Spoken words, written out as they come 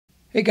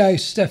Hey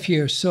guys, Steph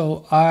here.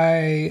 So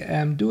I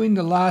am doing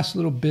the last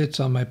little bits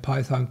on my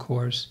Python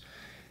course,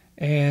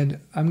 and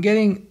I'm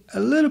getting a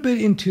little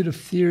bit into the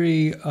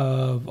theory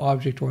of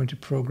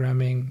object-oriented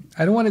programming.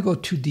 I don't want to go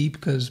too deep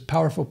because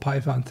Powerful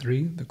Python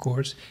 3, the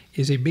course,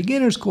 is a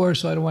beginner's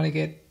course, so I don't want to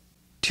get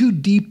too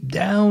deep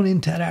down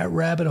into that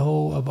rabbit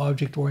hole of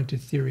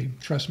object-oriented theory.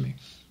 Trust me,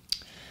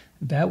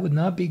 that would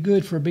not be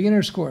good for a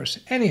beginner's course.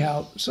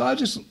 Anyhow, so I'm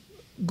just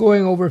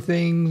going over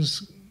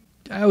things.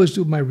 I always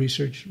do my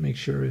research, make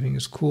sure everything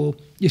is cool.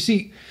 You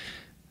see,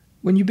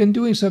 when you've been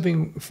doing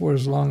something for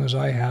as long as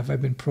I have,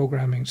 I've been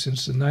programming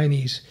since the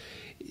 90s,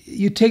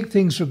 you take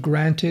things for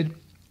granted.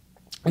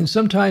 And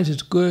sometimes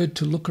it's good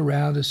to look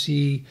around to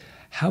see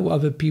how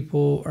other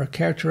people are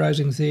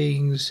characterizing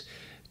things,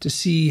 to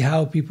see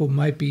how people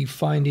might be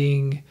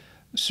finding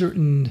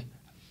certain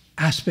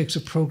aspects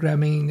of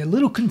programming a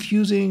little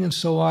confusing and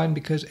so on,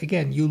 because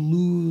again, you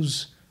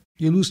lose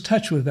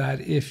touch with that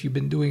if you've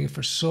been doing it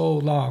for so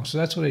long. So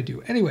that's what I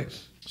do. Anyway,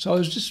 so I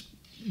was just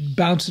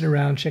bouncing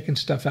around, checking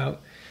stuff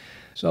out.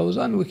 So I was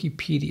on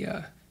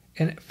Wikipedia,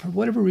 and for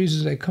whatever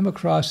reasons, I come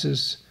across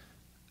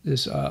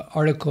this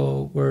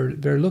article where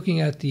they're looking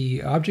at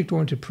the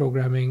object-oriented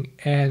programming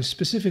and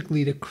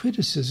specifically the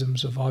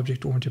criticisms of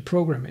object-oriented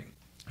programming.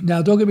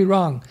 Now, don't get me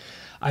wrong.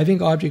 I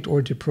think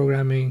object-oriented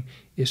programming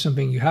is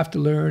something you have to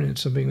learn and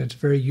something that's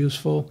very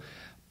useful.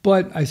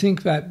 But I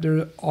think that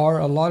there are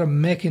a lot of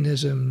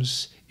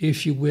mechanisms,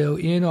 if you will,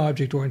 in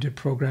object-oriented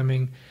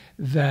programming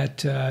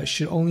that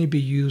should only be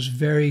used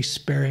very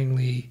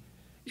sparingly,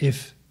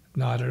 if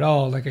not at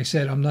all. Like I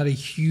said, I'm not a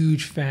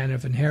huge fan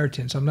of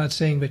inheritance. I'm not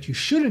saying that you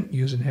shouldn't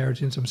use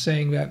inheritance. I'm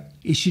saying that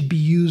it should be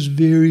used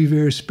very,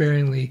 very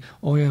sparingly,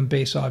 only on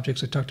base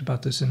objects. I talked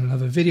about this in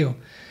another video.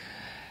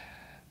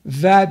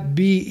 That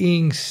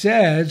being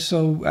said,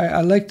 so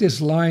I like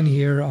this line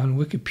here on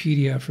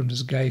Wikipedia from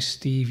this guy,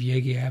 Steve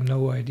Yegi. I have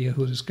no idea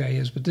who this guy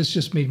is, but this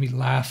just made me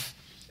laugh.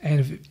 And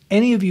if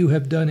any of you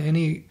have done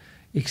any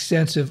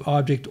extensive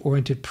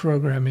object-oriented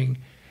programming,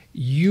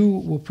 you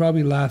will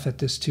probably laugh at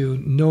this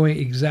too, knowing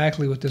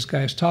exactly what this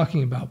guy is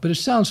talking about. But it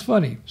sounds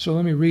funny, so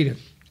let me read it.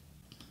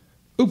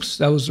 Oops,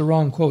 that was the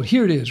wrong quote.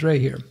 Here it is, right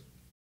here.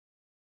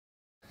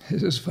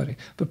 This is funny.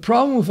 The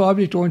problem with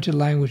object-oriented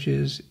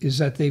languages is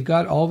that they've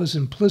got all this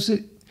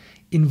implicit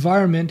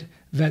environment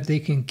that they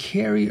can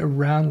carry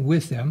around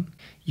with them.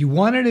 You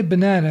wanted a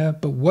banana,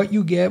 but what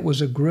you get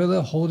was a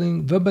gorilla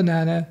holding the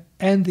banana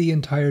and the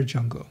entire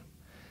jungle.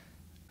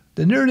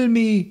 The nerd in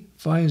me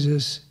finds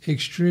this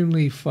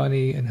extremely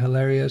funny and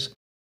hilarious.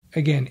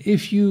 Again,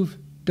 if you've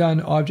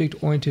done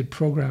object-oriented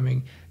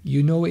programming,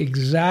 you know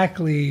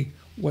exactly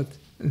what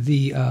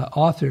the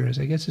author is.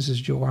 I guess this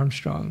is Joe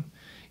Armstrong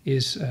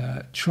is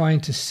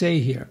trying to say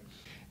here.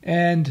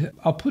 And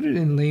I'll put it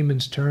in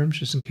layman's terms,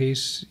 just in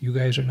case you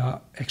guys are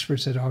not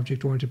experts at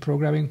object-oriented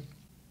programming.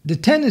 The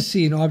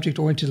tendency in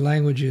object-oriented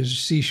languages,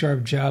 C#,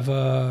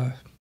 Java,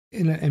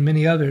 and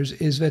many others,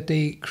 is that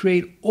they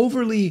create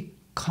overly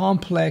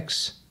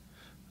complex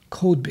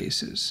code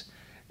bases.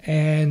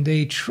 And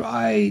they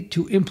try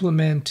to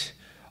implement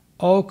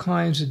all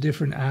kinds of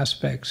different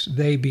aspects.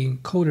 They, being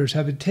coders,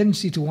 have a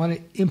tendency to want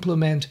to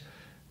implement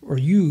or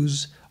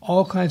use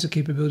all kinds of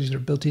capabilities that are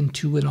built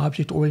into an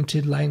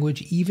object-oriented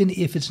language, even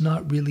if it's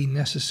not really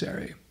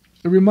necessary.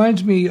 It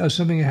reminds me of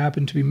something that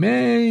happened to me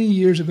many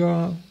years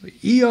ago,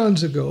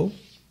 eons ago,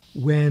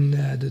 when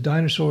the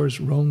dinosaurs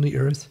roamed the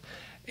earth.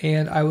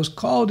 And I was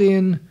called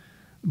in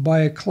by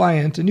a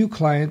client, a new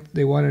client.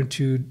 They wanted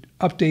to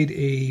update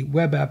a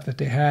web app that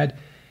they had,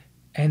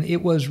 and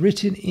it was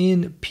written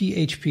in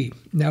PHP.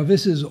 Now,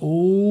 this is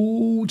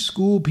old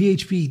school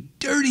PHP,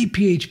 dirty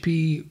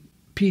PHP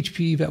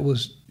that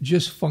was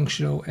just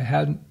functional. It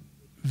had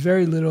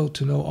very little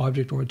to no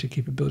object-oriented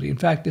capability. In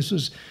fact, this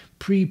was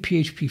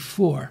pre-PHP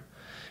 4.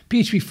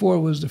 PHP 4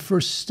 was the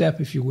first step,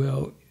 if you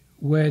will,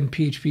 when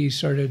PHP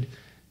started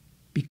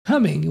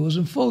becoming, it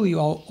wasn't fully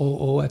all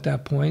OO at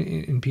that point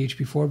in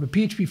PHP 4, but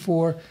PHP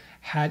 4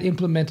 had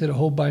implemented a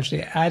whole bunch.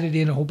 They added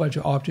in a whole bunch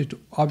of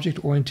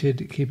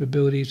object-oriented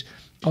capabilities,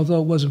 although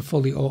it wasn't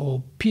fully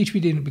OO.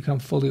 PHP didn't become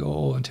fully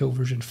OO until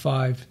version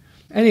 5.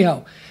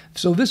 Anyhow,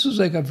 so this was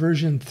like a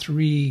version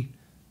 3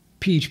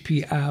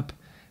 PHP app.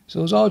 So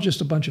it was all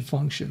just a bunch of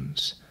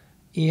functions.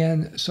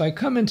 And so I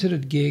come into the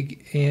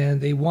gig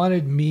and they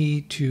wanted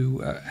me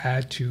to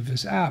add to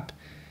this app.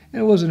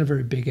 And it wasn't a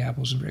very big app, it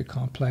wasn't very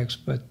complex.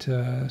 But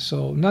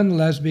so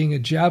nonetheless, being a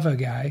Java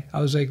guy, I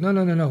was like,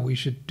 no, we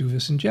should do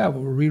this in Java.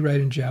 We'll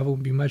rewrite in Java,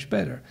 would be much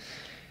better.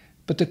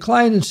 But the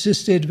client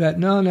insisted that,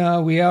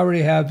 no, we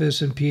already have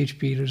this in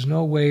PHP. There's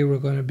no way we're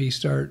going to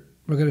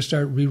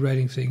start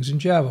rewriting things in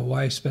Java.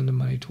 Why spend the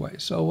money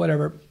twice? So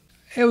whatever.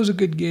 It was a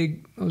good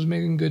gig. I was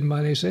making good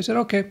money. So I said,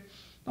 okay,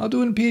 I'll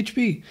do it in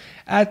PHP.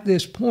 At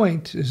this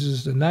point, this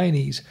is the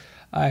 90s,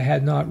 I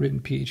had not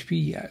written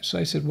PHP yet. So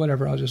I said,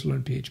 whatever, I'll just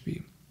learn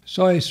PHP.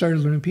 So I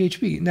started learning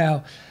PHP.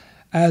 Now,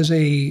 as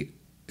a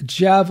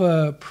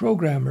Java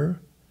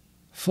programmer,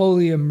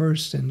 fully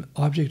immersed in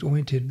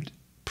object-oriented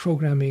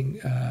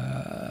programming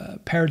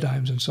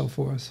paradigms and so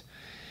forth,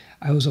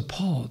 I was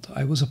appalled.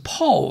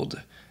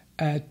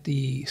 at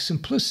the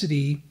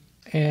simplicity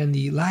and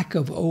the lack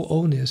of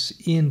OO-ness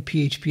in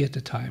PHP at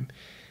the time.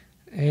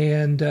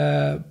 And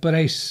but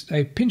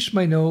I pinched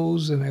my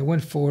nose and I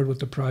went forward with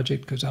the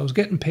project because I was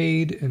getting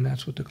paid and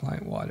that's what the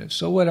client wanted.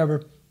 So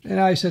whatever. And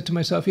I said to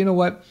myself, you know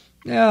what?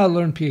 Yeah, I'll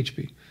learn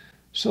PHP.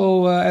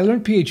 So I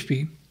learned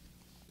PHP.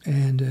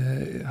 And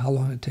how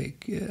long did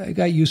it take? I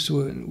got used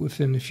to it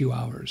within a few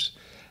hours.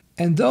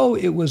 And though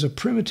it was a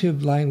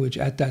primitive language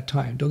at that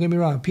time, don't get me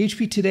wrong,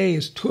 PHP today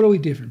is totally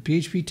different.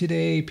 PHP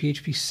today,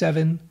 PHP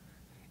 7,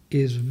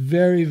 is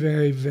very,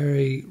 very,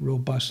 very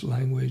robust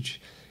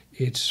language.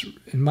 It's,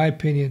 in my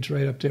opinion, it's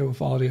right up there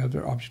with all the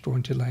other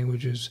object-oriented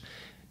languages.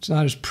 It's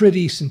not as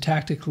pretty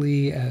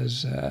syntactically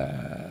as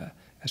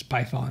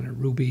Python or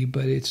Ruby,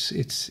 but it's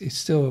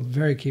still a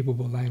very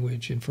capable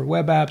language. And for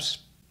web apps,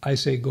 I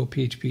say go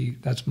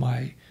PHP. That's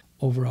my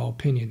overall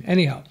opinion.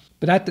 Anyhow,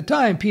 but at the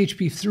time,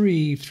 PHP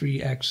 3,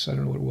 3x, I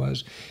don't know what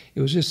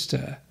it was just,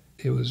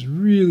 it was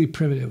really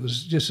primitive. It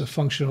was just a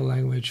functional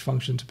language,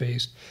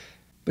 functions-based.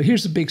 But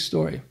here's the big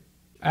story.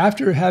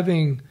 After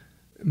having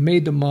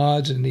made the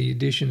mods and the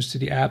additions to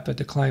the app that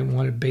the client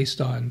wanted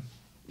based on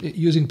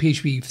using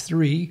PHP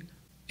 3,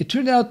 it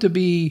turned out to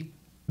be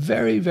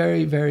very,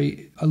 very,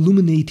 very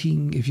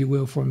illuminating, if you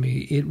will, for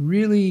me. It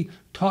really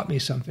taught me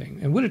something.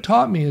 And what it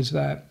taught me is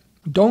that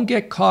don't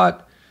get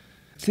caught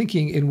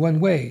thinking in one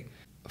way.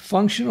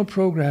 Functional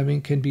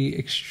programming can be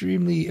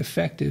extremely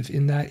effective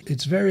in that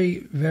it's very,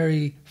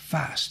 very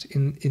fast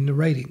in the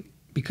writing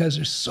because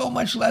there's so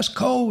much less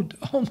code.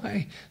 Oh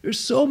my, there's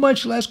so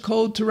much less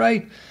code to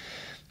write.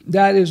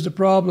 That is the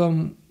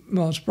problem.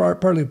 Well, it's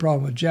partly a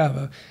problem with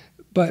Java,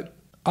 but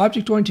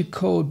object-oriented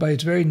code by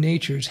its very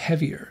nature is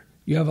heavier.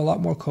 You have a lot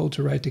more code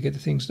to write to get the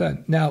things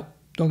done. Now,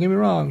 don't get me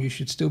wrong, you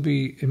should still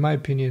be, in my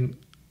opinion,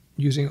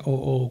 using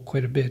OO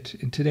quite a bit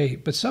in today.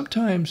 But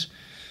sometimes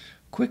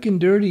quick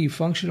and dirty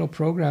functional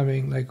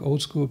programming like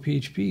old school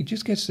PHP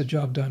just gets the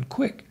job done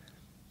quick.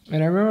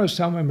 And I remember I was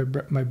telling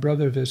my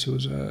brother this, who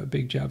was a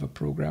big Java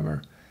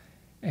programmer,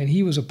 and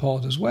he was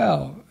appalled as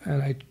well.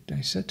 And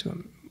I said to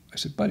him, I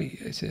said, buddy,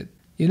 I said,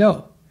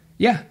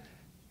 yeah,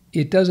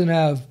 it doesn't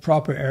have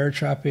proper error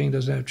trapping,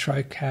 doesn't have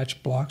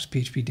try-catch blocks.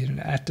 PHP didn't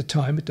at the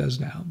time. It does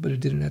now, but it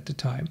didn't at the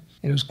time.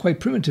 And it was quite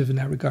primitive in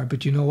that regard.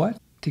 But you know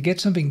what? To get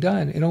something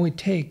done, it only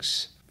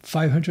takes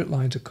 500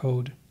 lines of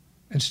code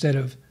instead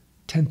of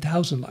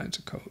 10,000 lines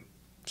of code.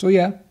 So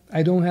yeah,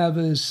 I don't have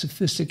as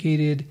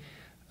sophisticated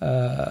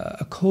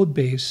a code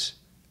base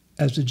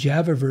as the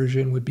Java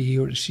version would be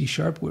or the C#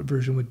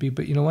 version would be.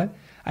 But you know what?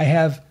 I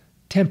have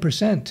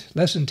 10%,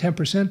 less than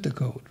 10% the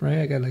code, right?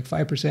 I got like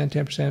 5%,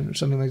 10% or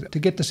something like that to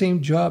get the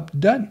same job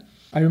done.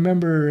 I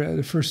remember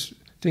the first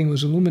thing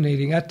was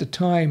illuminating at the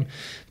time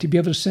to be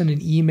able to send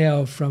an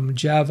email from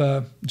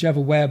Java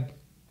Web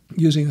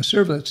using a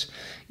servlet.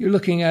 You're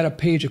looking at a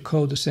page of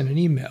code to send an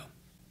email.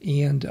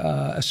 And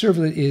a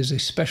servlet is a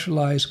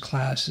specialized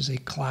class,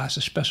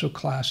 a special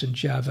class in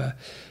Java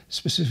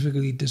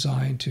specifically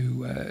designed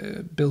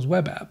to build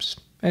web apps.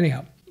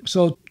 Anyhow,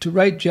 so to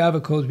write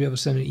Java code to be able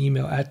to send an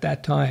email at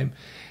that time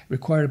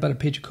required about a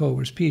page of code,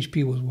 whereas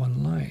PHP was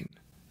one line.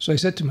 So I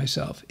said to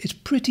myself, it's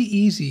pretty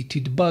easy to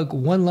debug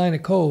one line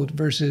of code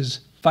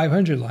versus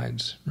 500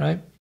 lines, right?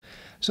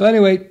 So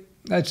anyway,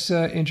 that's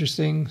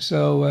interesting.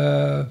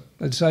 So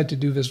I decided to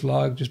do this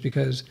vlog just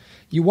because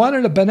you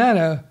wanted a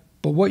banana,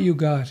 but what you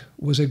got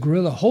was a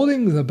gorilla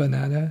holding the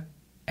banana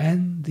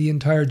and the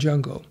entire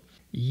jungle.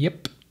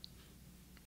 Yep.